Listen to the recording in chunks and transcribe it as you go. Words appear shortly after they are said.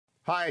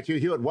Hi, it's Hugh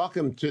Hewitt.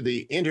 Welcome to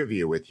the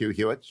interview with Hugh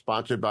Hewitt,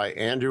 sponsored by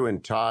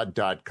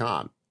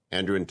AndrewandTodd.com.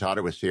 Andrew and Todd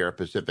are with Sierra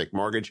Pacific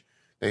Mortgage.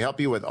 They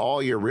help you with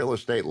all your real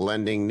estate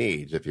lending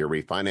needs. If you're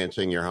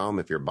refinancing your home,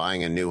 if you're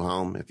buying a new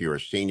home, if you're a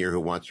senior who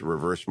wants a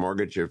reverse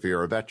mortgage, if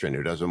you're a veteran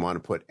who doesn't want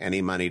to put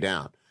any money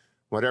down.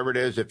 Whatever it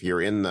is, if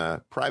you're in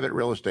the private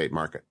real estate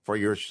market for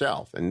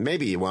yourself, and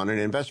maybe you want an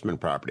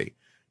investment property,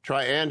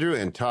 try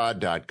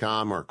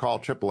AndrewandTodd.com or call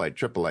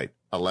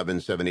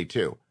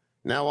 888-888-1172.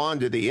 Now on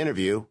to the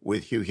interview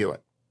with Hugh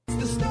Hewitt.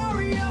 Good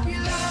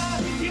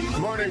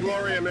morning,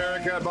 glory,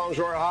 America.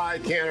 Bonjour, hi,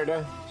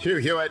 Canada. Hugh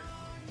Hewitt.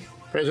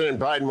 President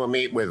Biden will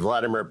meet with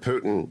Vladimir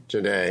Putin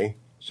today.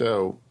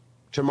 So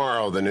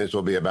tomorrow the news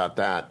will be about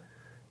that.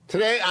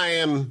 Today I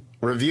am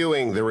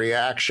reviewing the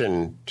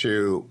reaction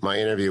to my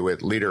interview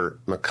with Leader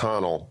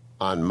McConnell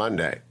on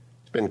Monday.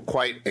 It's been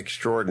quite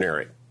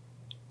extraordinary.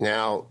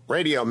 Now,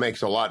 radio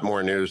makes a lot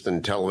more news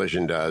than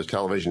television does.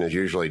 Television is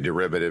usually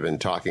derivative and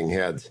talking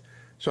heads.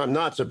 So I'm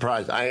not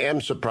surprised. I am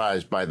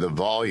surprised by the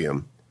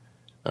volume.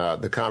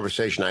 The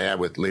conversation I had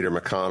with Leader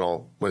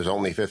McConnell was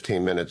only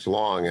 15 minutes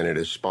long, and it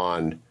has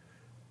spawned,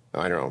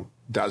 I don't know,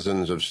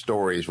 dozens of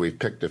stories. We've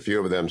picked a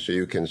few of them so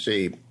you can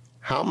see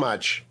how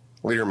much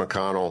Leader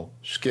McConnell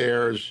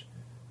scares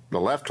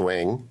the left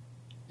wing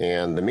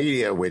and the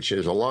media, which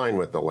is aligned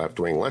with the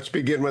left wing. Let's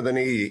begin with an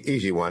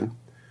easy one.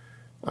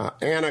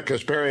 Anna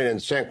Kasparian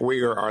and Cenk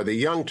Uygur are the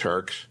Young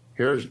Turks.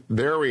 Here's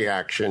their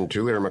reaction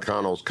to Leader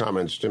McConnell's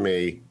comments to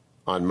me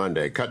on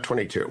Monday. Cut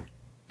 22.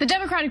 The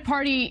Democratic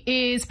Party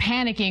is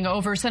panicking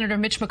over Senator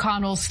Mitch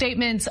McConnell's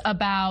statements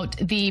about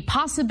the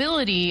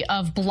possibility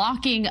of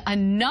blocking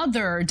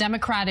another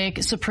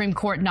Democratic Supreme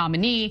Court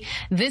nominee,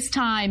 this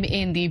time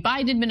in the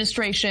Biden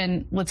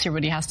administration. Let's hear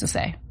what he has to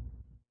say.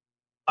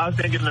 I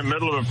think in the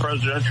middle of a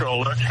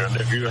presidential election,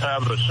 if you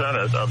have a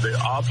Senate of the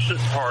opposite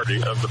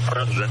party of the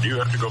president, you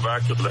have to go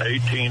back to the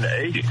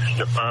 1880s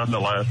to find the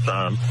last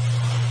time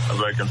a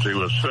vacancy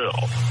was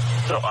filled.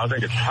 So I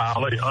think it's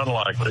highly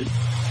unlikely.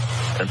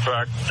 In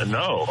fact,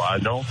 no, I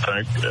don't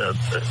think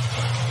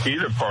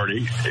either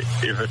party,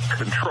 if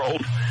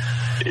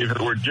it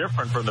were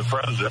different from the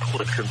president,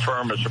 would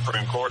confirm a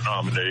Supreme Court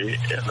nominee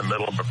in the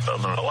middle of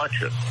an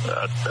election.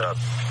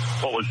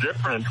 What was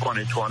different in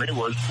 2020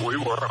 was we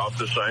were of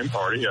the same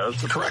party as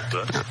the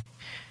president.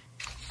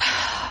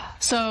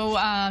 So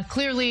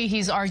clearly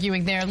he's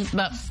arguing there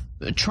that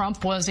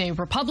Trump was a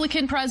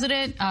Republican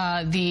president.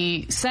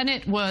 The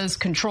Senate was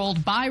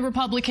controlled by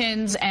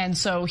Republicans, and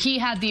so he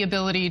had the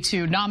ability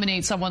to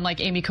nominate someone like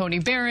Amy Coney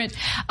Barrett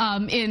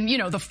in,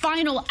 the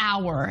final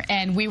hour,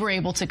 and we were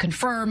able to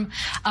confirm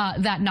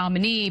that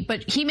nominee.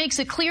 But he makes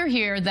it clear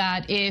here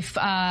that if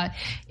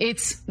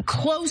it's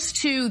close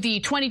to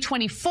the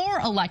 2024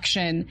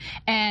 election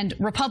and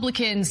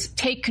Republicans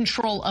take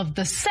control of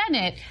the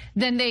Senate,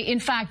 then they,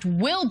 in fact,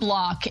 will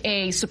block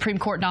a Supreme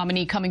Court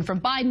nominee coming from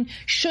Biden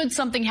should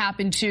something happen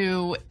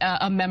to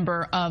a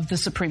member of the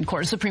Supreme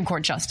Court, a Supreme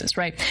Court justice,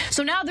 right?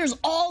 So now there's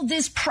all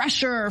this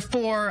pressure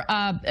for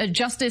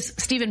Justice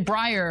Stephen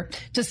Breyer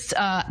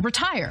to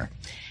retire.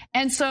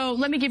 And so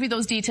let me give you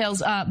those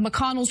details.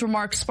 McConnell's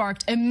remarks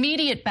sparked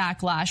immediate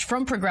backlash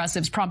from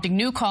progressives, prompting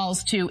new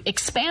calls to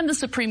expand the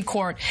Supreme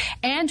Court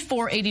and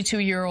for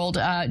 82-year-old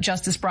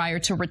Justice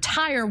Breyer to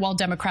retire while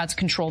Democrats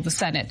control the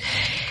Senate.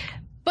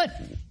 But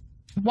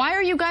why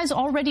are you guys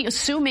already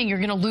assuming you're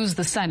going to lose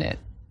the Senate?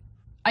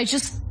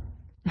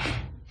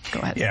 Go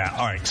ahead. Yeah,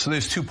 all right. So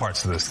there's two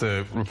parts to this,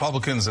 the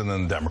Republicans and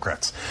then the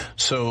Democrats.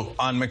 So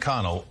on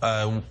McConnell,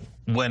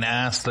 when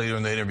asked later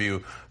in the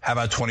interview, how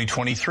about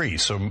 2023?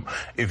 So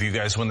if you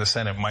guys win the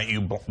Senate, might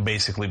you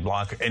basically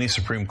block any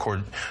Supreme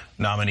Court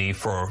nominee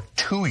for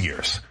 2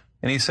 years?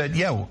 And he said,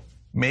 yeah,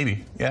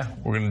 maybe. Yeah,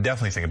 we're going to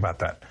definitely think about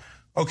that.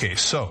 Okay,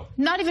 so.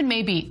 Not even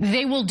maybe.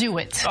 They will do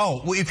it.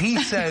 Oh, well, if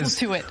he says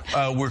do it.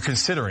 We're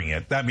considering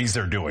it, that means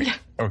they're doing it.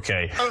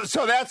 Okay.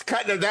 So that's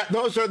kind of that.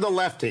 Those are the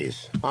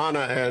lefties, Anna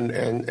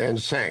and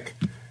Cenk.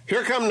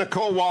 Here come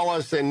Nicole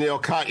Wallace and Neil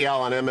Katyal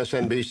on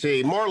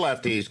MSNBC. More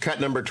lefties,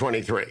 cut number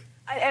 23.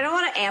 I don't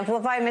want to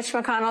amplify Mitch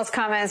McConnell's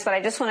comments, but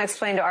I just want to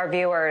explain to our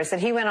viewers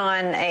that he went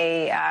on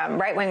a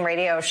right-wing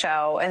radio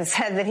show and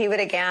said that he would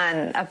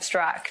again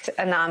obstruct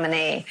a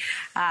nominee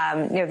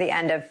near the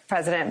end of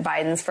President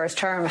Biden's first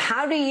term.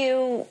 How do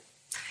you,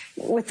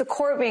 with the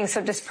court being so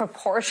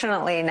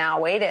disproportionately now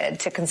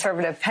weighted to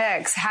conservative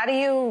picks, how do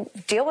you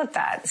deal with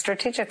that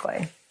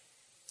strategically?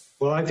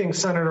 Well, I think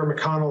Senator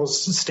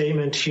McConnell's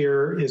statement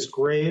here is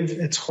grave.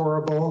 It's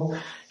horrible.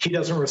 He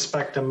doesn't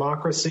respect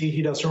democracy.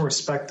 He doesn't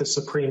respect the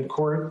Supreme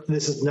Court.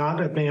 This is not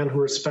a man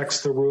who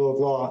respects the rule of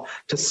law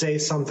to say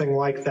something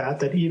like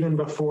that even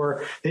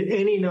before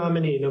any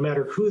nominee, no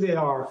matter who they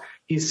are,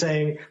 he's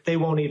saying they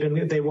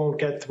won't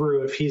get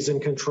through if he's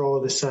in control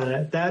of the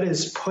Senate. That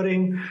is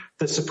putting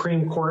the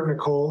Supreme Court,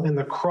 Nicole, in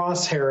the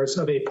crosshairs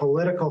of a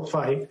political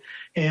fight.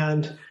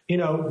 And,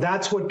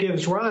 that's what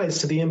gives rise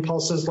to the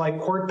impulses like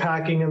court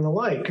packing and the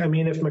like. I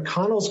mean, if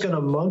McConnell's going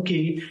to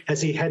monkey,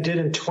 as he did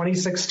in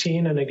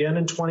 2016 and again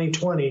in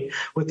 2020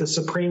 with the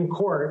Supreme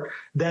Court,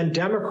 then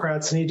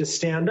Democrats need to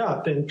stand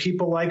up, and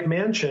people like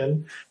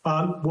Manchin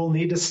will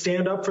need to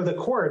stand up for the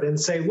court and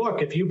say,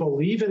 look, if you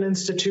believe in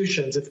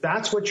institutions, if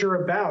that's what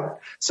you're about,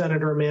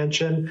 Senator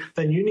Manchin,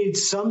 then you need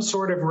some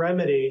sort of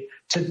remedy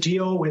to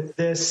deal with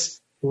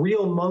this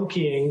real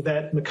monkeying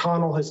that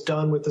McConnell has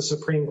done with the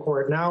Supreme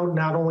Court now,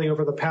 not only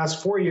over the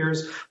past 4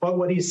 years, but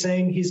what he's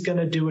saying he's going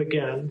to do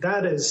again.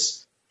 That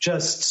is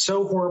just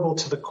so horrible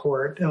to the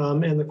court.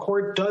 And the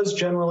court does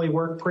generally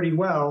work pretty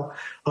well,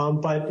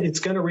 but it's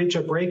going to reach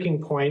a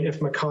breaking point if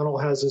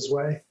McConnell has his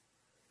way.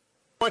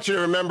 I want you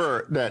to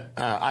remember that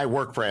I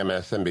work for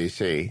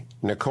MSNBC.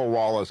 Nicole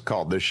Wallace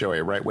called this show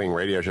a right-wing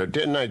radio show,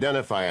 didn't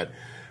identify it.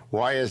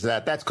 Why is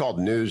that? That's called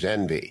news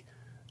envy.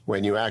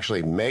 When you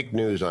actually make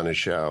news on a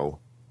show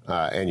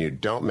and you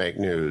don't make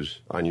news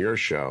on your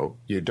show,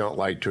 you don't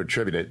like to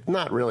attribute it.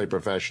 Not really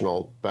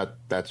professional, but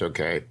that's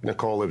okay.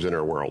 Nicole lives in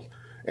her world,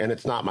 and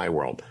it's not my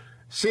world.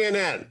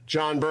 CNN,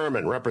 John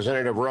Berman,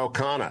 Representative Ro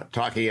Khanna,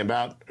 talking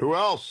about who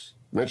else?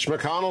 Mitch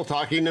McConnell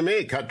talking to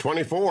me, cut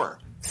 24.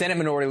 Senate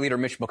Minority Leader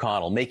Mitch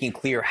McConnell making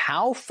clear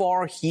how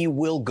far he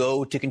will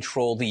go to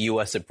control the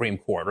U.S. Supreme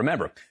Court.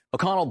 Remember,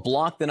 McConnell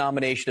blocked the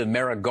nomination of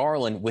Merrick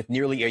Garland with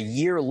nearly a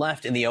year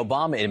left in the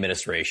Obama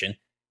administration.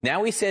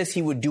 Now he says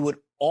he would do it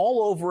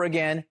all over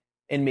again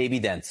and maybe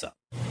then some.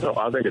 So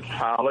I think it's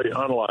highly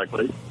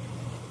unlikely.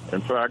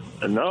 In fact,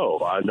 no,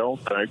 I don't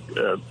think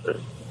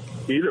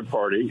either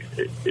party,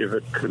 if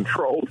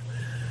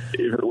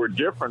it were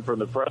different from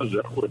the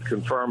president, would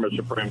confirm a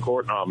Supreme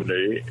Court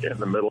nominee in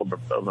the middle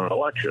of an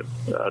election.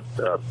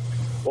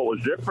 What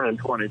was different in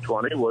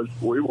 2020 was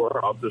we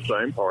were of the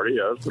same party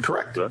as the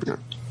president.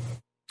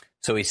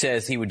 So he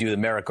says he would do the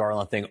Merrick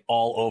Garland thing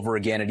all over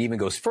again. It even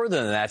goes further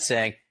than that,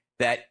 saying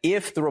that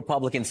if the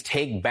Republicans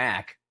take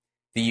back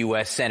the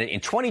U.S. Senate in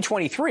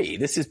 2023,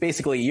 this is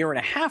basically a year and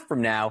a half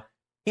from now,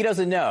 he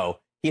doesn't know.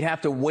 He'd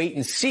have to wait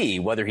and see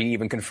whether he'd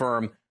even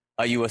confirm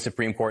a U.S.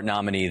 Supreme Court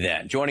nominee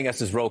then. Joining us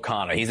is Ro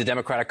Khanna. He's a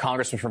Democratic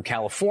congressman from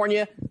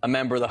California, a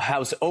member of the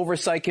House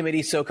Oversight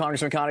Committee. So,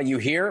 Congressman Khanna, you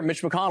hear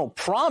Mitch McConnell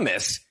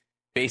promise,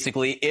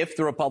 basically, if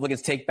the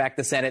Republicans take back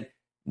the Senate,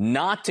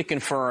 not to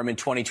confirm in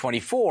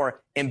 2024,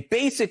 and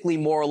basically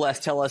more or less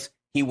tell us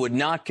he would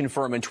not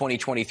confirm in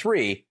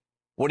 2023.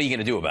 What are you going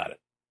to do about it?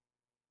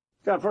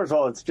 John, first of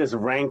all, it's just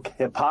rank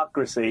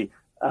hypocrisy.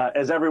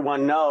 As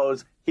everyone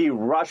knows, he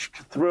rushed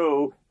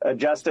through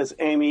Justice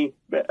Amy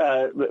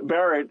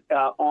Barrett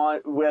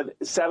with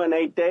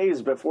 7-8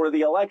 days before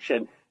the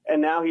election.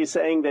 And now he's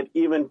saying that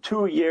even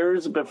 2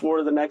 years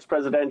before the next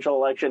presidential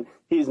election,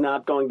 he's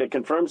not going to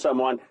confirm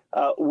someone.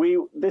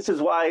 This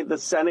is why the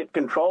Senate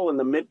control in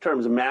the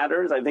midterms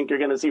matters. I think you're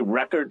going to see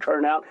record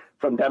turnout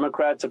from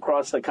Democrats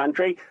across the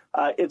country.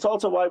 It's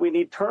also why we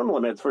need term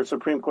limits for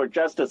Supreme Court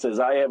justices.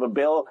 I have a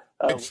bill.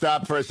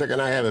 Stop for a second.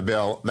 I have a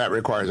bill that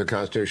requires a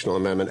constitutional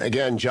amendment.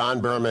 Again,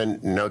 John Berman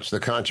notes the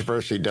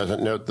controversy,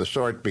 doesn't note the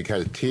sort,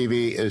 because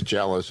TV is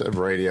jealous of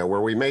radio,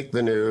 where we make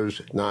the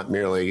news, not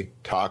merely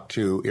talk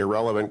to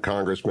irrelevant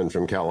congressmen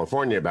from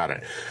California about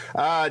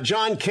it.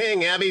 John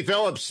King, Abby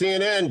Phillips,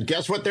 CNN.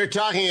 Guess what they're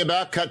talking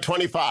about? Cut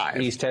 25.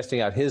 He's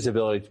testing out his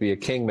ability to be a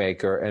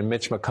kingmaker, and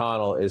Mitch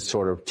McConnell is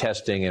sort of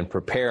testing and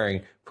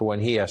preparing for when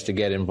he has to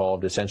get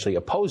involved, essentially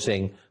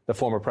opposing the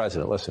former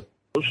president. Listen.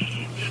 Those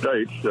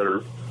states that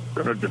are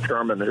going to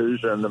determine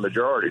who's in the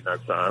majority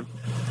next time,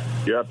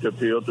 you have to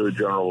appeal to a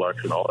general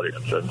election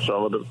audience. And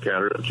some of the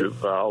candidates who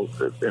filed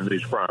in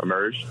these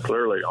primaries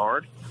clearly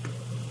aren't.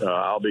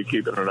 I'll be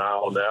keeping an eye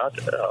on that.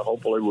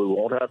 Hopefully we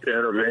won't have to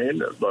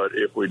intervene, but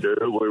if we do,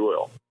 we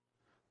will.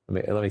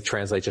 Let me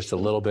translate just a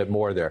little bit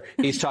more there.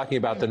 He's talking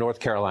about the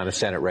North Carolina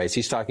Senate race.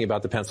 He's talking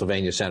about the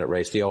Pennsylvania Senate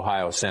race, the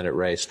Ohio Senate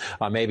race,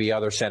 maybe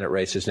other Senate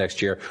races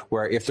next year,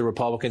 where if the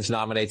Republicans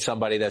nominate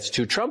somebody that's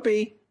too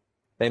Trumpy,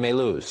 they may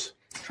lose.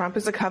 Trump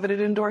is a coveted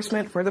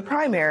endorsement for the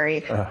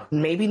primary,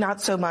 maybe not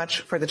so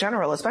much for the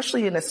general,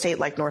 especially in a state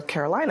like North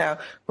Carolina,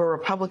 where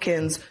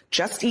Republicans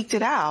just eked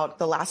it out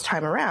the last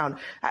time around.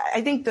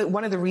 I think that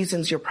one of the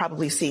reasons you're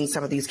probably seeing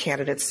some of these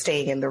candidates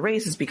staying in the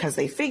race is because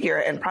they figure,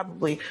 and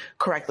probably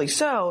correctly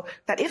so,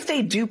 that if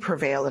they do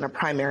prevail in a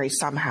primary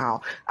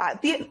somehow,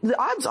 the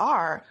odds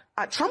are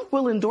Trump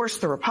will endorse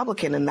the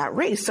Republican in that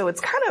race. So it's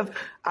kind of,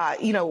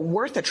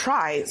 worth a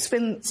try,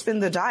 spin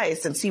the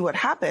dice and see what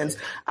happens.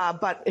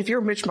 But if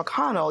you're Mitch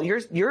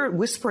McConnell, you're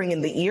whispering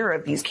in the ear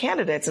of these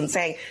candidates and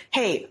saying,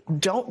 hey,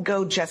 don't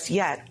go just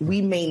yet.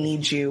 We may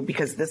need you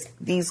because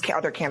these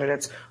other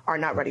candidates are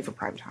not ready for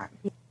prime time.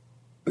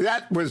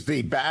 That was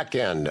the back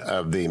end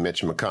of the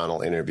Mitch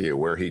McConnell interview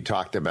where he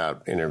talked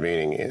about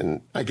intervening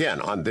in, again,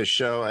 on this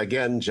show.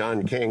 Again,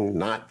 John King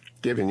not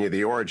giving you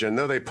the origin,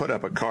 though they put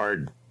up a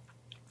card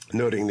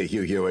noting the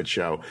Hugh Hewitt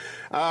show.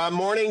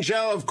 Morning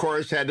Joe, of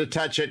course, had to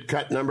touch it.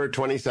 Cut number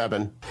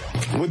 27.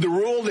 Would the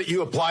rule that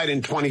you applied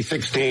in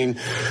 2016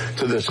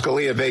 to the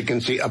Scalia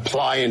vacancy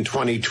apply in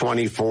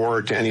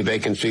 2024 to any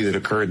vacancy that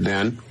occurred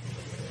then?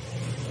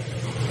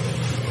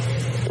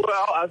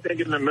 Well, I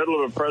think in the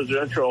middle of a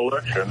presidential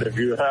election, if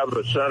you have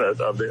a Senate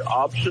of the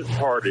opposite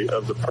party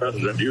of the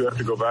president, you have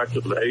to go back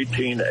to the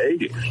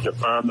 1880s to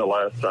find the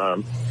last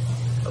time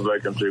a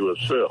vacancy was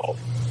filled.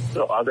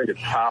 So I think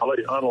it's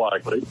highly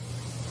unlikely.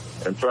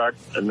 In fact,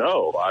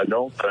 no, I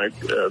don't think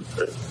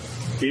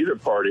either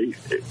party,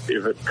 if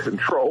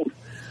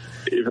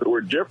it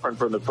were different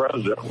from the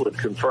president, would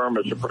confirm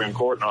a Supreme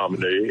Court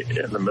nominee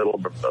in the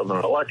middle of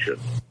an election.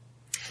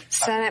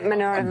 Senate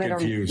Minority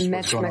Leader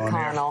Mitch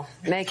McConnell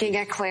making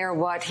it clear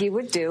what he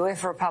would do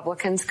if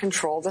Republicans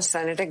control the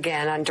Senate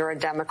again under a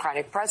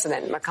Democratic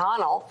president.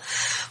 McConnell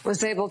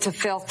was able to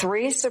fill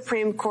 3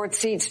 Supreme Court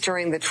seats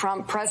during the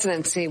Trump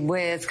presidency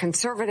with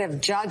conservative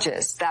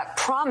judges. That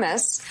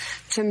promise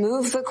to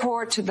move the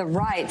court to the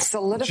right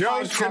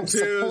solidified Trump's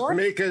support.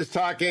 Mika's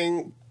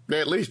talking.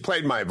 They at least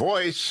played my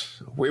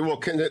voice.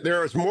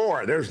 There's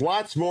more. There's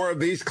lots more of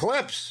these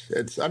clips.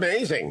 It's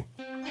amazing.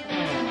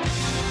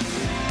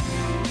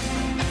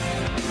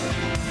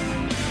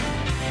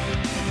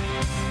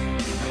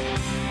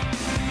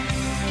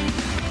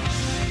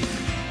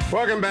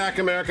 Welcome back,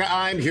 America.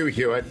 I'm Hugh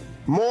Hewitt.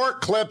 More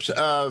clips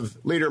of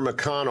Leader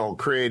McConnell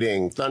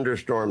creating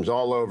thunderstorms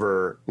all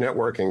over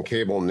network and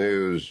cable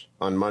news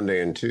on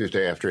Monday and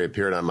Tuesday after he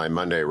appeared on my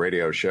Monday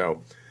radio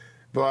show.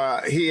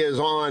 But he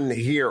is on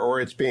here, or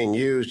it's being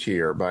used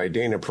here, by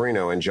Dana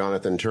Perino and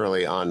Jonathan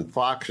Turley on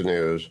Fox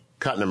News.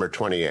 Cut number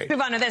 28. Move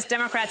on to this.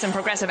 Democrats and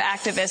progressive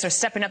activists are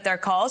stepping up their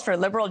calls for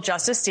liberal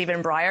Justice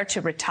Stephen Breyer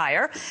to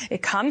retire.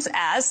 It comes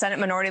as Senate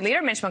Minority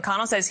Leader Mitch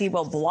McConnell says he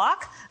will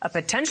block a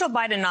potential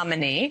Biden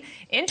nominee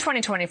in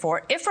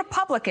 2024 if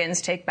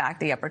Republicans take back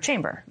the upper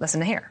chamber.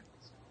 Listen to here.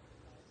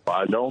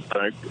 I don't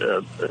think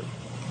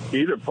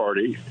either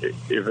party,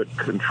 if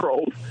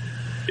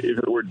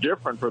it were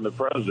different from the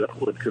president,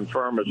 would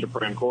confirm a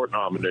Supreme Court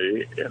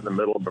nominee in the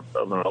middle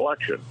of an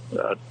election.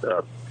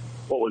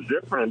 What was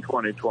different in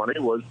 2020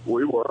 was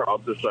we were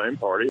of the same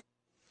party.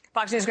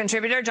 Fox News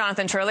contributor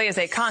Jonathan Turley is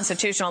a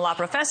constitutional law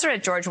professor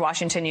at George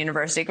Washington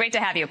University. Great to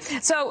have you.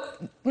 So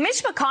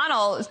Mitch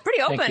McConnell is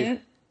pretty open.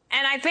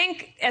 And I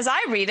think, as I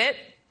read it,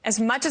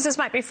 as much as this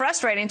might be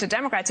frustrating to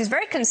Democrats, he's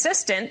very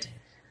consistent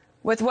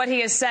with what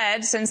he has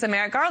said since the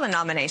Merrick Garland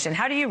nomination.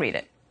 How do you read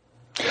it?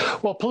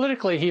 Well,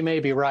 politically, he may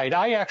be right.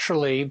 I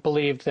actually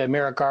believed that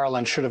Merrick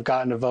Garland should have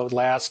gotten a vote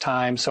last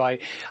time, so I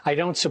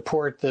don't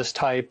support this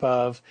type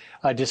of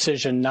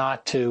decision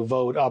not to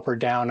vote up or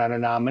down on a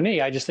nominee.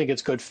 I just think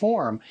it's good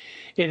form.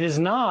 It is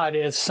not,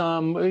 as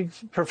some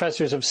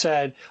professors have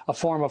said, a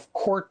form of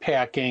court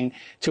packing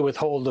to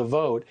withhold a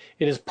vote.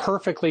 It is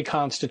perfectly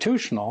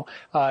constitutional.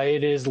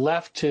 It is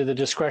left to the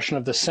discretion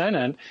of the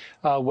Senate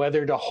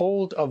whether to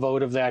hold a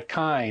vote of that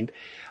kind.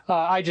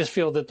 I just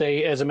feel that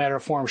they, as a matter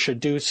of form, should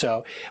do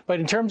so.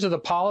 But in terms of the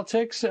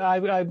politics,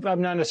 I'm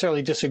not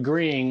necessarily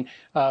disagreeing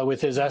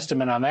with his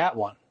estimate on that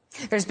one.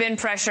 There's been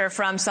pressure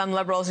from some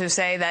liberals who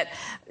say that...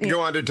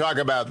 Go on to talk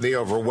about the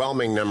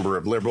overwhelming number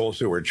of liberals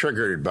who were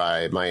triggered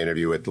by my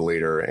interview with the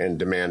leader and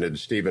demanded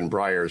Stephen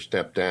Breyer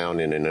step down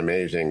in an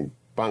amazing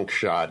bank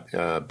shot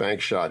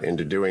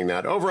into doing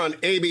that. Over on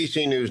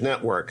ABC News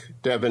Network,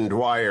 Devin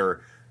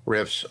Dwyer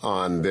riffs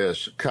on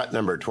this, cut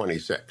number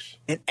 26.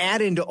 And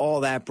add into all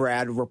that,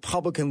 Brad,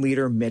 Republican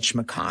leader Mitch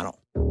McConnell.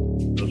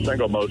 The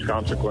single most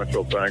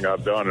consequential thing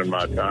I've done in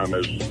my time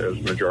as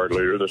Majority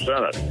Leader of the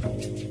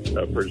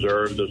Senate.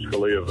 Preserve the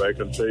Scalia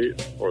vacancy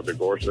or the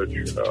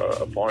Gorsuch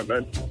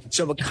appointment.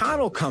 So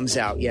McConnell comes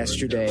out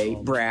yesterday,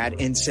 Brad,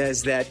 and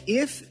says that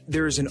if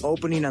there's an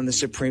opening on the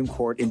Supreme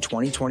Court in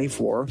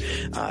 2024,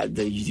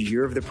 the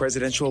year of the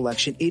presidential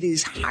election, it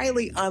is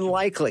highly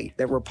unlikely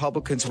that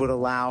Republicans would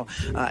allow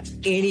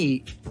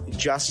any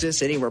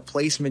justice, any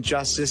replacement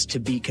justice to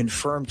be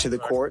confirmed to the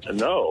court.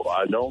 No,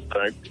 I don't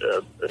think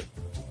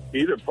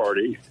either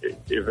party,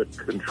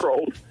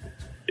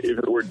 if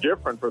it were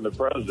different from the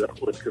president,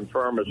 would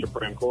confirm a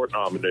Supreme Court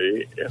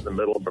nominee in the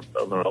middle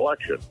of an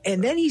election.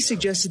 And then he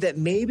suggested that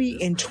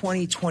maybe in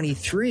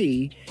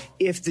 2023,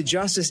 if the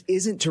justice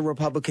isn't to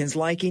Republicans'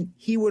 liking,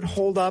 he would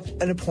hold up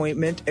an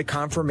appointment, a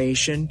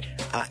confirmation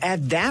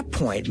at that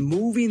point,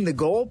 moving the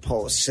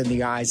goalposts in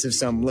the eyes of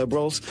some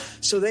liberals.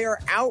 So they are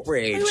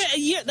outraged.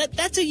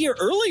 That's a year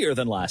earlier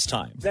than last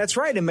time. That's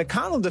right. And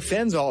McConnell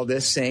defends all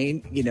this,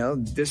 saying,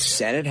 the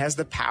Senate has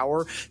the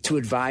power to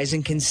advise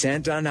and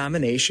consent on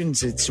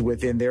nominations. It's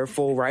within their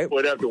full right.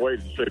 We'd have to wait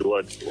and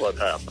see what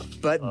happens.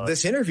 But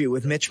this interview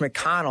with Mitch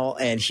McConnell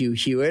and Hugh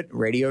Hewitt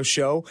radio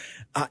show,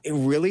 it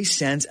really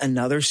sends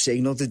another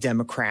signal to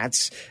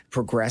Democrats,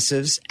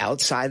 progressives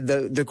outside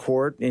the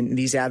court and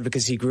these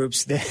advocacy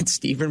groups that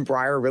Stephen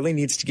Breyer really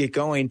needs to get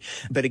going.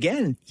 But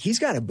again, he's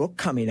got a book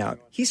coming out.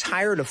 He's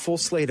hired a full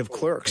slate of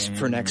clerks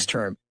for next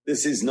term.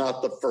 This is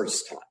not the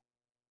first time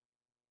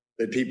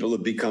that people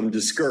have become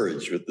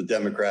discouraged with the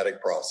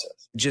democratic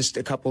process. Just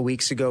a couple of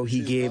weeks ago, he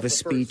gave a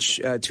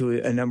speech to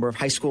a number of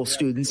high school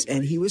students,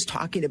 and he was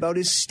talking about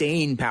his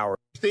staying power.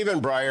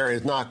 Stephen Breyer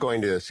is not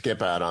going to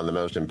skip out on the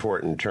most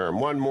important term.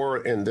 One more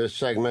in this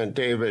segment,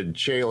 David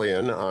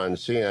Chalian on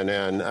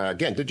CNN.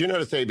 Again, did you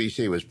notice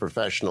ABC was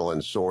professional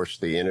and sourced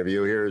the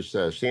interview? Here's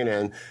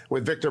CNN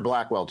with Victor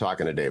Blackwell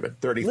talking to David,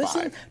 35.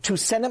 Listen to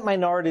Senate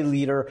Minority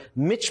Leader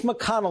Mitch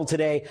McConnell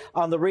today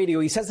on the radio.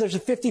 He says there's a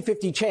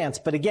 50-50 chance,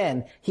 but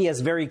again, he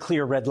has very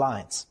clear red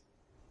lines.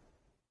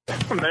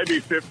 Maybe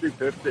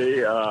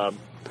 50-50.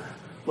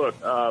 Look,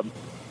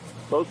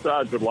 both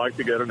sides would like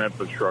to get an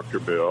infrastructure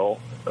bill.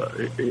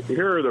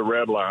 Here are the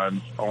red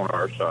lines on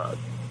our side.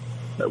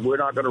 We're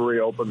not going to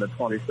reopen the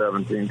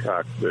 2017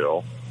 tax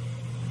bill.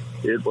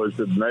 It was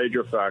a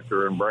major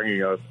factor in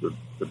bringing us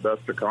the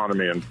best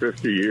economy in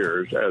 50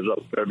 years as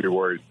of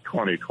February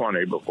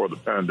 2020 before the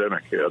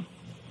pandemic hit.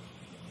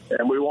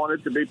 And we want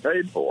it to be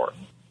paid for.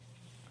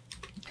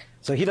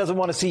 So he doesn't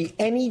want to see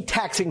any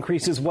tax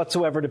increases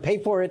whatsoever to pay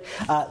for it.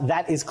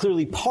 That is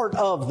clearly part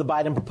of the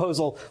Biden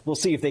proposal. We'll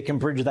see if they can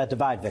bridge that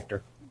divide,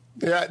 Victor.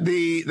 Yeah,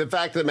 the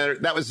fact of the matter,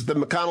 that was the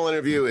McConnell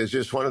interview is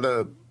just one of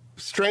the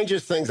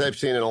strangest things I've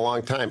seen in a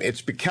long time.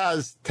 It's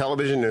because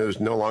television news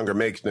no longer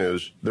makes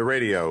news. The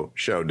radio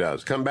show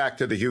does. Come back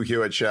to the Hugh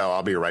Hewitt Show.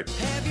 I'll be right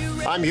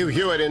back. I'm Hugh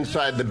Hewitt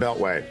inside the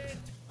Beltway.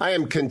 I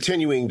am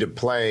continuing to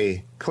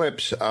play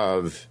clips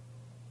of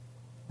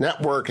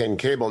network and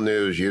cable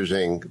news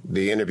using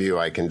the interview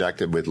I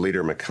conducted with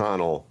Leader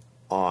McConnell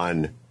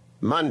on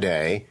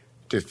Monday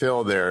to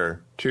fill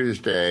their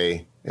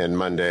Tuesday and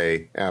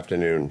Monday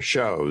afternoon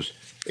shows.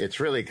 It's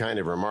really kind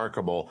of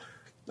remarkable.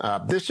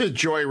 This is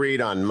Joy Reid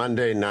on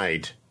Monday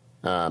night,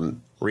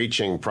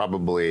 reaching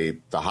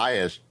probably the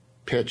highest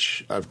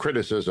pitch of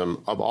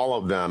criticism of all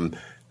of them,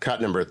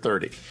 cut number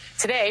 30.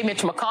 Today,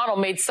 Mitch McConnell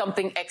made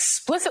something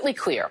explicitly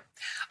clear.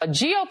 A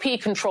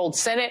GOP-controlled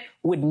Senate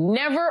would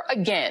never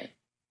again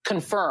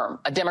confirm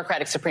a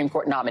Democratic Supreme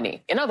Court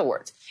nominee. In other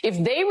words,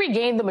 if they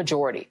regain the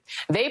majority,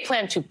 they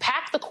plan to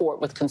pack the court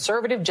with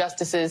conservative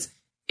justices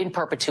in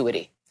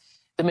perpetuity.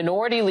 The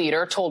minority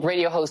leader told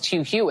radio host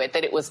Hugh Hewitt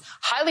that it was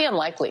highly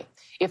unlikely,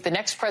 if the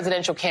next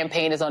presidential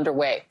campaign is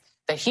underway,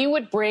 that he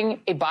would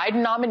bring a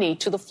Biden nominee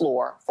to the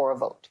floor for a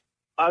vote.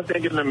 I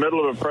think in the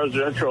middle of a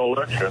presidential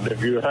election,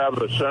 if you have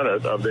a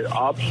Senate of the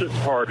opposite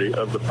party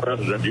of the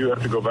president, you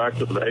have to go back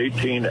to the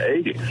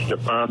 1880s to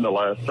find the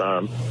last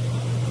time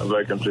a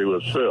vacancy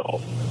was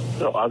filled.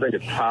 So I think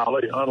it's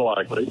highly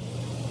unlikely.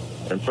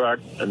 In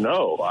fact,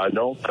 no, I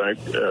don't think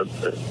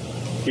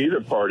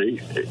either party,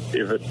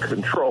 if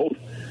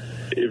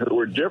it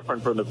were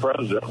different from the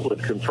president,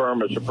 would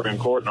confirm a Supreme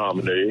Court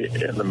nominee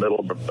in the middle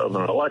of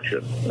an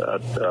election.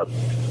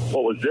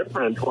 What was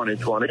different in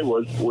 2020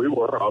 was we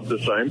were of the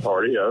same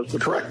party as the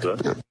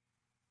president.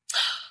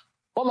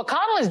 What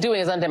McConnell is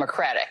doing is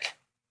undemocratic.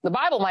 The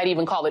Bible might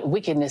even call it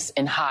wickedness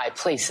in high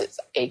places,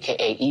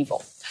 a.k.a.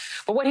 evil.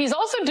 But what he's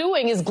also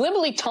doing is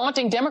glibly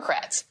taunting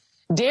Democrats,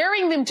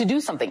 daring them to do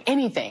something,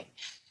 anything.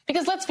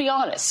 Because let's be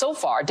honest, so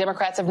far,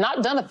 Democrats have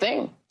not done a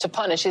thing to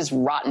punish his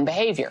rotten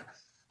behavior.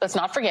 Let's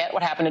not forget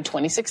what happened in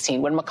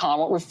 2016 when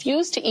McConnell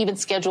refused to even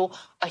schedule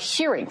a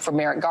hearing for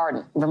Merrick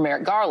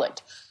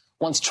Garland.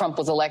 Once Trump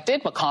was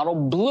elected,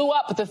 McConnell blew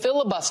up the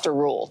filibuster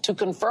rule to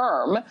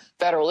confirm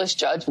Federalist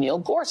Judge Neil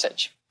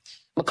Gorsuch.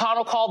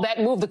 McConnell called that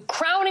move the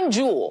crowning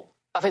jewel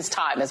of his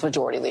time as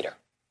majority leader.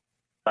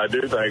 I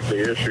do think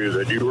the issue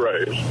that you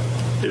raised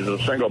is the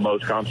single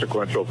most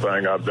consequential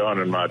thing I've done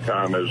in my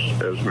time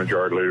as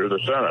majority leader of the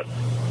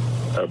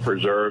Senate.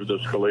 Preserve the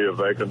Scalia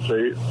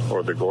vacancy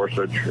or the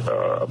Gorsuch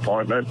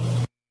appointment.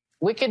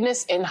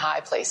 Wickedness in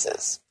high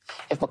places.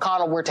 If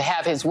McConnell were to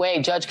have his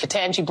way, Judge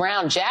Ketanji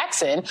Brown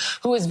Jackson,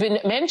 who has been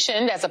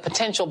mentioned as a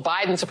potential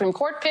Biden Supreme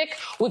Court pick,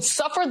 would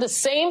suffer the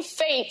same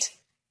fate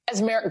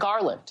as Merrick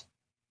Garland.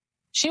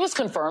 She was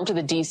confirmed to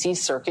the D.C.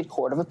 Circuit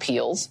Court of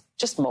Appeals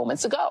just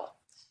moments ago.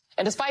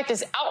 And despite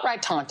this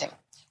outright taunting,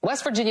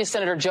 West Virginia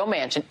Senator Joe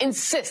Manchin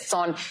insists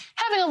on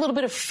having a little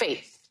bit of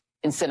faith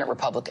in Senate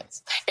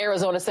Republicans.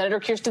 Arizona Senator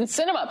Kyrsten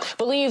Sinema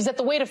believes that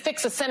the way to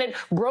fix a Senate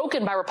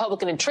broken by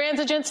Republican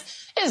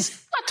intransigence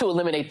is not to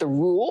eliminate the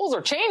rules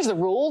or change the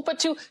rules, but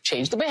to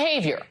change the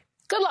behavior.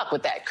 Good luck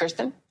with that,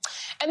 Kyrsten.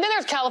 And then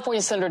there's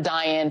California Senator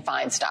Dianne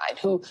Feinstein,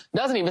 who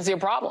doesn't even see a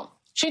problem.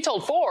 She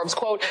told Forbes,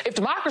 quote, if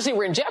democracy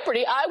were in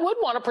jeopardy, I would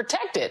want to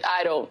protect it.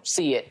 I don't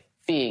see it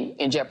being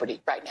in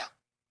jeopardy right now.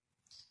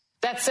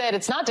 That said,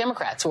 it's not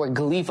Democrats who are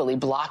gleefully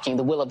blocking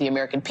the will of the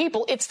American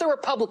people. It's the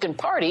Republican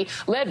Party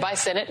led by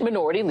Senate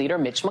Minority Leader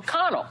Mitch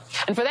McConnell.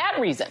 And for that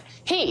reason,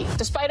 he,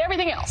 despite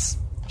everything else,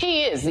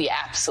 he is the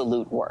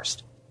absolute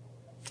worst.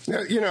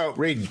 You know,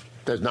 Reid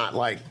does not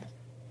like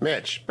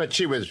Mitch, but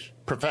she was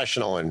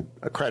professional and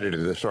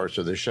accredited the source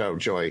of the show.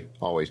 Joy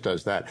always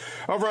does that.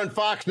 Over on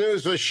Fox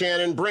News with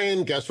Shannon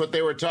Breen, guess what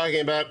they were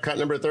talking about? Cut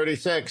number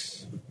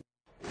 36.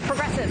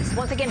 Progressives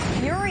once again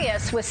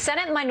furious with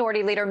Senate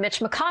Minority Leader Mitch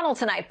McConnell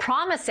tonight,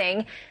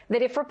 promising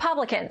that if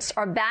Republicans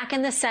are back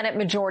in the Senate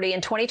majority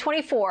in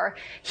 2024,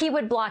 he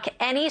would block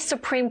any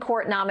Supreme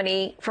Court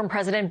nominee from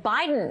President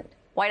Biden.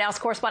 White House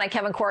correspondent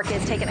Kevin Corke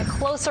is taking a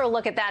closer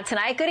look at that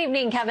tonight. Good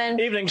evening, Kevin.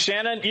 Evening,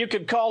 Shannon. You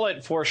could call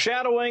it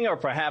foreshadowing or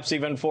perhaps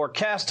even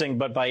forecasting,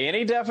 but by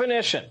any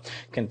definition,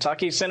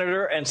 Kentucky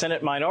Senator and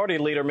Senate Minority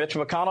Leader Mitch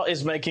McConnell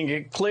is making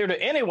it clear to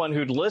anyone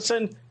who'd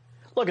listen.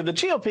 Look, if the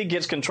GOP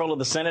gets control of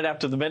the Senate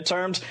after the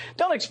midterms,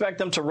 don't expect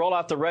them to roll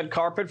out the red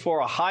carpet for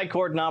a high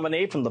court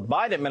nominee from the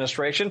Biden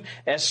administration,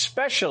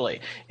 especially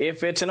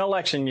if it's an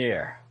election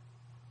year.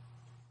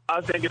 I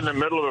think in the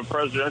middle of a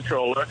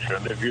presidential election,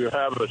 if you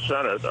have a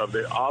Senate of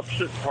the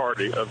opposite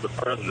party of the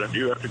president,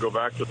 you have to go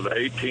back to the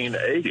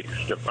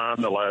 1880s to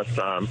find the last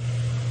time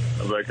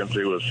a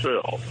vacancy was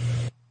filled.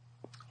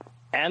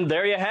 And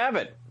there you have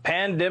it.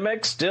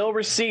 Pandemic still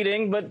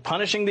receding, but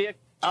punishing the...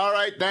 All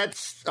right,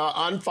 that's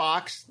on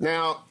Fox.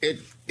 Now,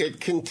 it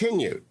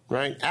continued,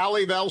 right?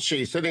 Ali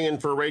Velshi sitting in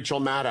for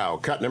Rachel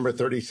Maddow, cut number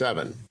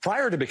 37.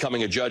 Prior to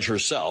becoming a judge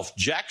herself,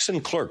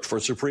 Jackson clerked for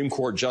Supreme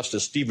Court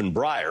Justice Stephen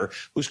Breyer,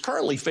 who's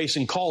currently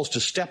facing calls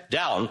to step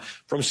down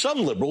from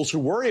some liberals who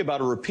worry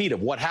about a repeat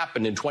of what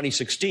happened in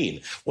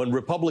 2016 when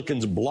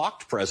Republicans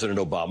blocked President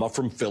Obama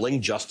from filling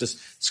Justice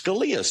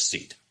Scalia's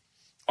seat.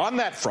 On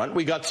that front,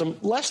 we got some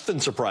less than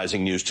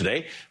surprising news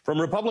today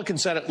from Republican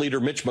Senate Leader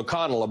Mitch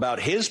McConnell about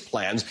his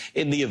plans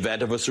in the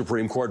event of a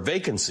Supreme Court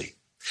vacancy.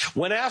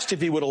 When asked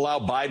if he would allow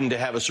Biden to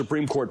have a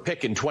Supreme Court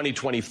pick in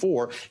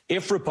 2024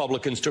 if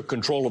Republicans took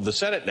control of the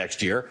Senate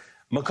next year,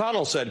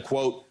 McConnell said,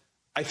 quote,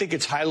 "I think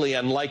it's highly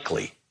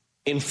unlikely.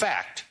 In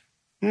fact,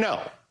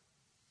 no."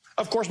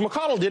 Of course,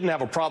 McConnell didn't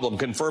have a problem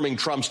confirming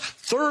Trump's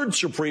third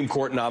Supreme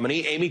Court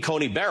nominee, Amy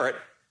Coney Barrett,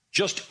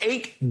 just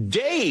 8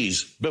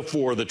 days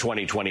before the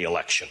 2020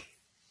 election.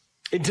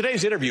 In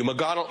today's interview,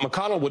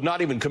 McConnell would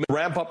not even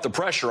ramp up the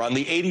pressure on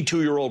the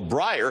 82-year-old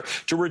Breyer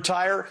to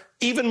retire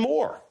even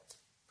more.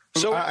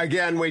 So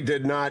again, we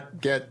did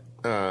not get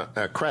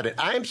credit.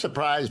 I am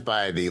surprised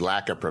by the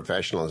lack of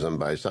professionalism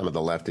by some of the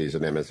lefties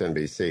at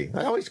MSNBC.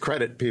 I always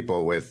credit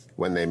people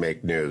when they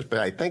make news, but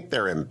I think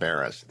they're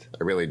embarrassed.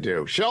 I really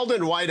do.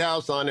 Sheldon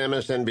Whitehouse on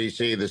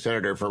MSNBC, the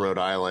senator from Rhode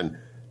Island,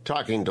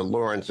 talking to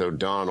Lawrence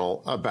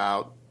O'Donnell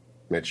about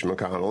Mitch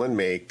McConnell and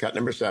me, cut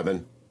number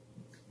 7.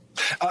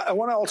 I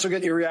want to also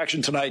get your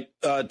reaction tonight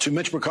to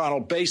Mitch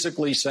McConnell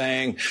basically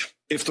saying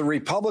if the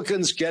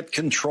Republicans get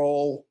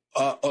control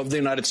of the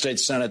United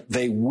States Senate,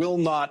 they will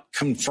not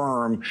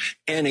confirm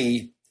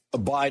any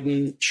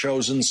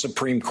Biden-chosen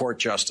Supreme Court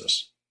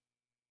justice.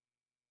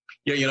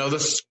 Yeah, you know, the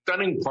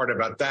stunning part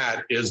about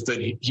that is that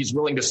he's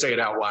willing to say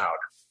it out loud.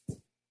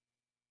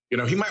 You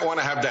know, he might want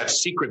to have that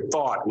secret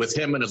thought with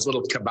him and his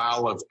little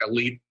cabal of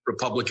elite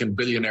Republican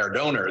billionaire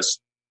donors.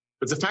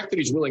 But the fact that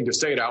he's willing to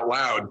say it out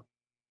loud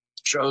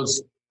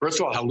shows,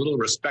 first of all, how little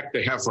respect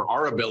they have for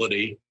our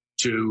ability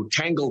to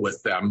tangle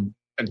with them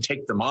and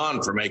take them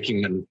on for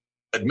making an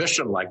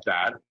admission like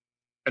that.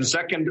 And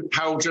second,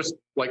 how just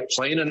like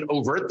plain and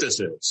overt this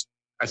is.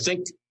 I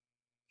think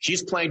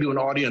he's playing to an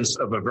audience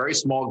of a very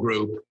small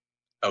group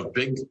of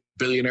big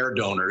billionaire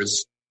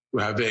donors who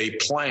have a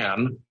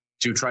plan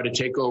to try to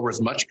take over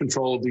as much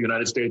control of the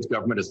United States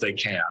government as they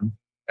can.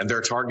 And their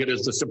target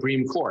is the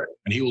Supreme Court.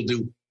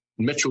 And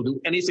Mitch will do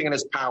anything in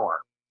his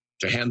power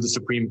to hand the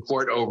Supreme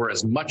Court over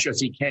as much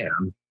as he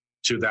can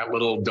to that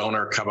little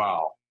donor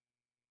cabal.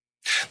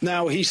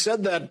 Now, he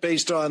said that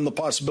based on the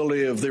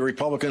possibility of the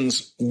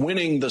Republicans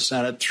winning the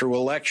Senate through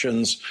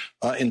elections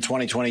in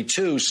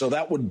 2022. So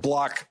that would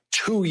block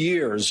 2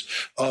 years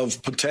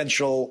of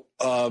potential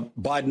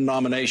Biden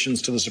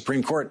nominations to the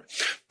Supreme Court.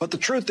 But the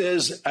truth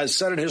is, as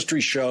Senate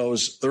history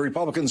shows, the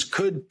Republicans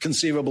could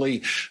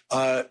conceivably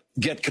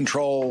get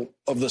control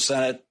of the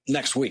Senate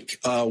next week.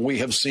 We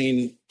have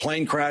seen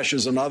plane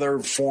crashes and other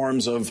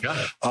forms of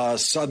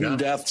sudden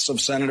deaths of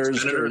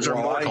senators.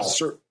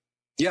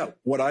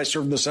 What I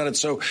served in the Senate.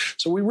 So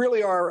we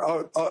really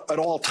are at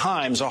all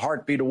times a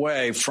heartbeat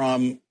away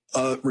from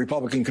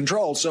Republican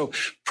control. So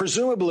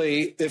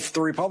presumably, if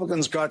the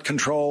Republicans got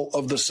control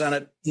of the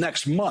Senate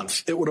next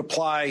month, it would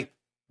apply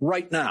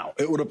right now.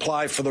 It would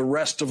apply for the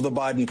rest of the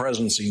Biden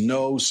presidency.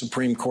 No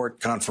Supreme Court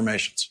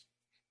confirmations.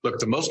 Look,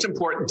 the most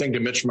important thing to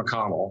Mitch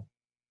McConnell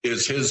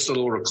is his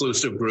little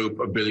reclusive group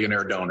of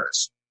billionaire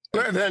donors.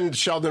 Then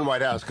Sheldon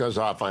Whitehouse goes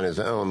off on his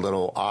own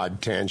little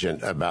odd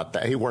tangent about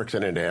that. He works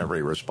it into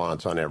every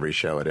response on every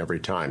show at every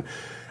time.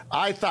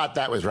 I thought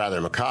that was rather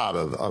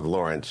macabre of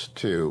Lawrence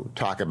to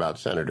talk about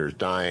senators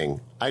dying.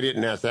 I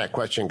didn't ask that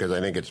question because I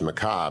think it's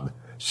macabre.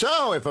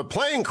 So if a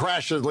plane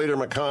crashes, Leader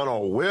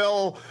McConnell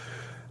will,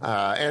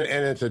 and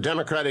it's a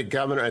Democratic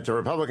governor, it's a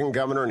Republican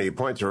governor, and he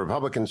appoints a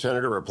Republican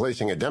senator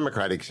replacing a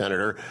Democratic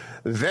senator,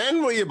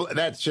 then will you?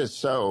 That's just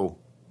so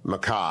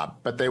macabre.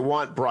 But they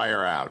want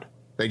Breyer out.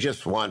 They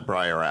just want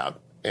Breyer out.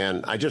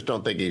 And I just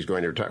don't think he's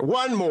going to retire.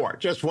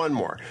 Just one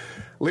more.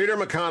 Leader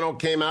McConnell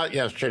came out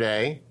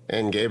yesterday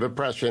and gave a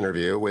press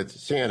interview with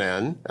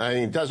CNN.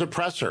 He does a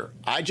presser.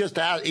 I just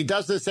asked, he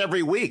does this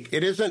every week.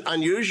 It isn't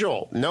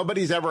unusual.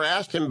 Nobody's ever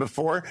asked him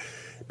before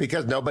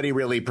because nobody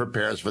really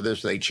prepares for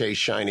this. They chase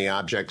shiny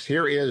objects.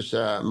 Here is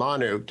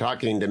Manu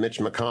talking to Mitch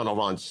McConnell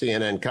on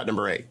CNN, cut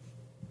number 8.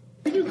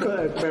 Could you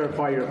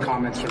clarify your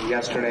comments from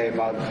yesterday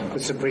about the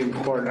Supreme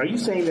Court? Are you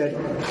saying that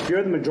if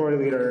you're the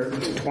majority leader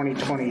in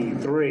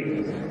 2023,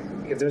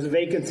 if there's a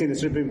vacancy in the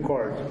Supreme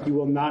Court, you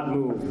will not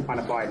move on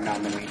a Biden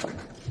nominee?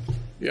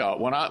 Yeah,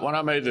 when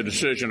I made the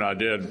decision I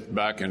did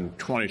back in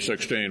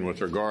 2016 with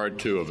regard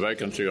to a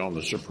vacancy on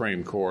the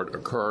Supreme Court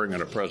occurring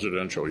in a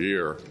presidential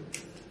year,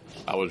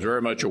 I was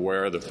very much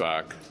aware of the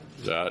fact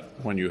that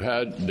when you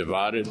had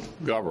divided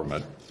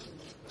government,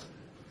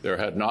 there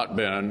had not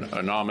been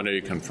a nominee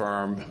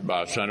confirmed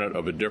by a Senate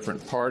of a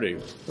different party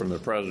from the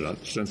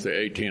president since the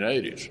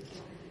 1880s.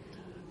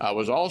 I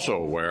was also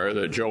aware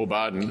that Joe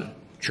Biden,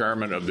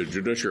 chairman of the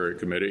Judiciary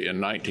Committee in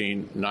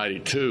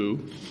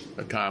 1992,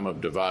 a time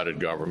of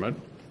divided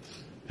government,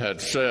 had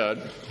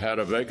said, had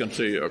a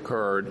vacancy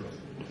occurred,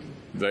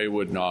 they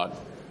would not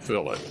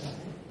fill it.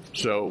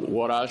 So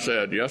what I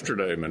said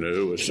yesterday,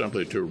 Manu, was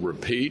simply to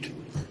repeat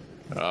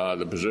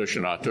the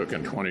position I took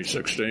in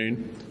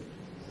 2016.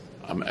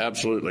 I'm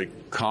absolutely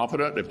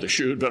confident if the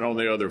shoe had been on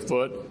the other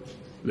foot,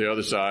 the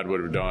other side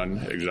would have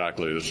done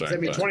exactly the same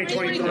thing.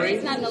 2023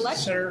 is not an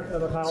election.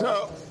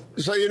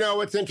 So you know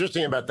what's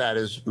interesting about that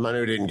is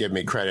Manu didn't give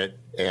me credit,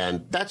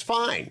 and that's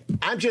fine.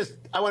 I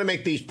want to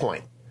make these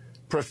points.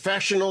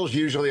 Professionals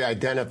usually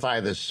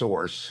identify the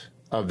source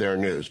of their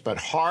news, but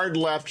hard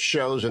left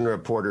shows and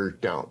reporters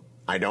don't.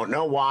 I don't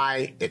know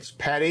why. It's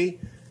petty.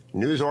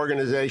 News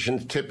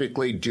organizations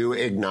typically do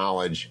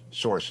acknowledge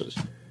sources.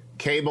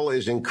 Cable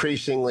is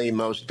increasingly,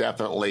 most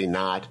definitely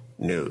not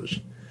news.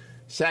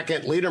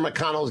 Second, Leader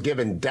McConnell's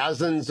given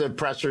dozens of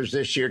pressers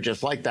this year,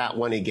 just like that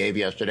one he gave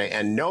yesterday,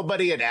 and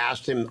nobody had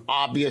asked him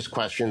obvious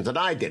questions that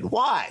I did.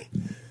 Why?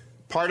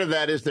 Part of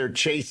that is they're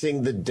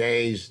chasing the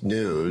day's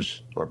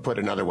news, or put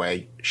another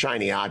way,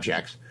 shiny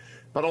objects.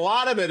 But a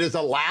lot of it is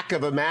a lack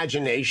of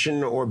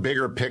imagination or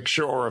bigger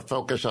picture or a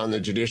focus on the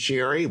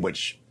judiciary,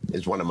 which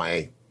is one of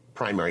my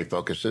primary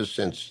focuses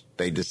since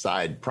they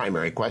decide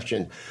primary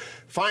question.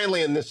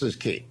 Finally, and this is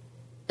key,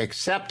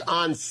 except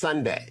on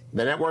Sunday,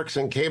 the networks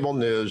and cable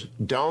news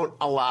don't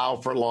allow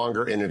for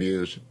longer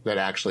interviews that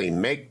actually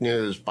make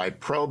news by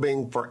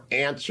probing for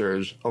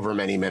answers over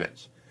many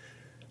minutes.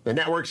 The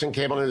networks and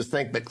cable news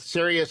think that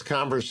serious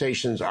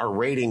conversations are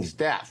ratings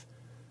death,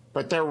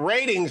 but their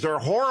ratings are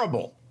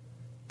horrible.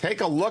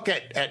 Take a look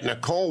at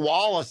Nicole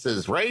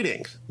Wallace's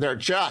ratings. They're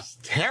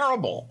just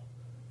terrible.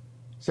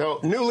 So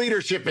new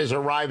leadership is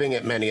arriving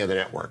at many of the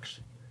networks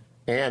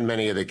and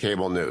many of the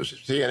cable news.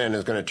 CNN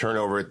is going to turn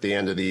over at the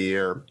end of the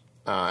year.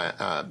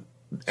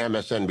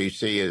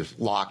 MSNBC is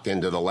locked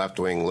into the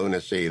left-wing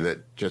lunacy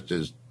that just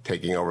is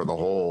taking over the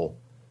whole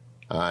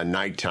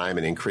nighttime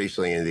and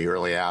increasingly in the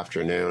early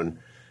afternoon.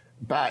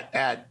 But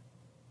at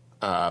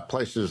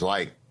places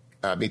like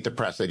Meet the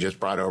Press, they just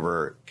brought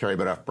over Carrie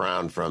Buduff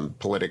Brown from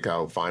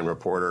Politico, fine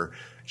reporter.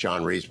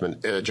 John Reese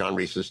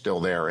is still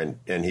there,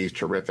 and he's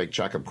terrific.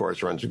 Chuck, of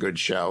course, runs a good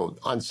show.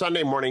 On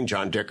Sunday morning,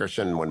 John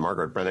Dickerson, when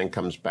Margaret Brennan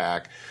comes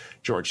back,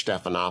 George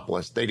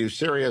Stephanopoulos, they do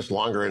serious,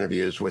 longer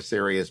interviews with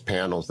serious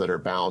panels that are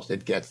balanced.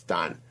 It gets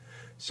done.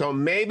 So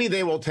maybe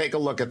they will take a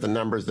look at the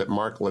numbers that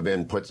Mark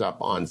Levin puts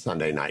up on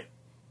Sunday night.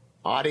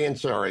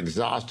 Audiences are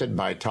exhausted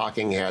by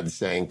talking heads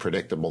saying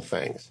predictable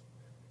things.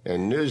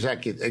 And news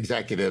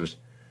executives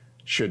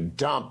should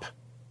dump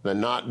the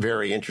not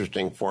very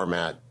interesting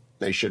format.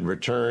 They should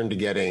return to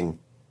getting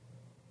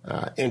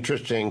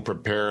interesting,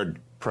 prepared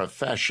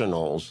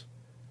professionals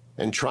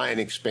and try and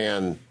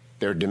expand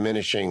their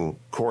diminishing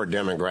core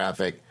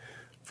demographic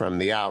from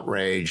the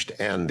outraged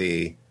and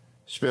the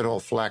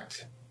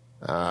spittle-flecked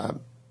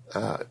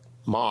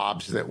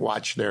mobs that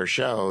watch their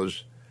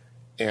shows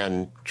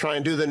and try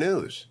and do the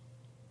news.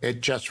 It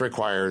just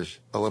requires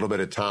a little bit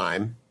of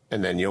time,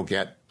 and then you'll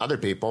get other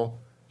people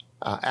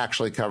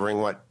actually covering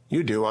what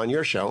you do on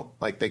your show,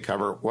 like they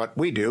cover what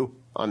we do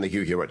on The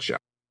Hugh Hewitt Show.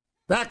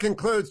 That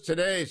concludes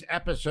today's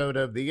episode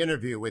of The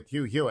Interview with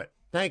Hugh Hewitt.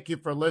 Thank you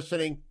for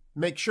listening.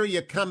 Make sure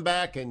you come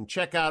back and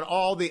check out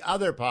all the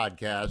other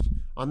podcasts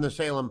on the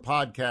Salem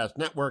Podcast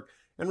Network.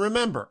 And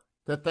remember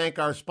to thank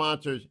our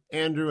sponsors,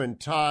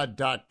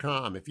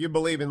 andrewandtodd.com. If you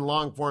believe in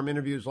long-form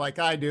interviews like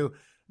I do,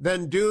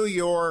 then do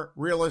your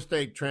real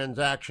estate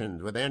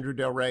transactions with Andrew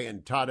Del Rey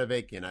and Todd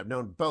Avakian. I've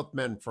known both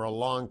men for a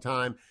long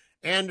time.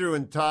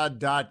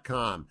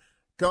 andrewandtodd.com.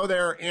 Go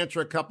there,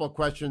 answer a couple of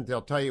questions.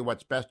 They'll tell you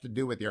what's best to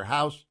do with your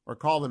house, or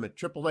call them at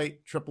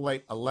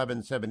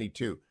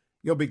 888-888-1172.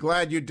 You'll be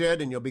glad you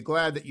did, and you'll be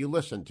glad that you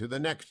listened to the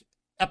next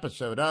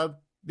episode of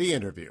The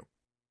Interview.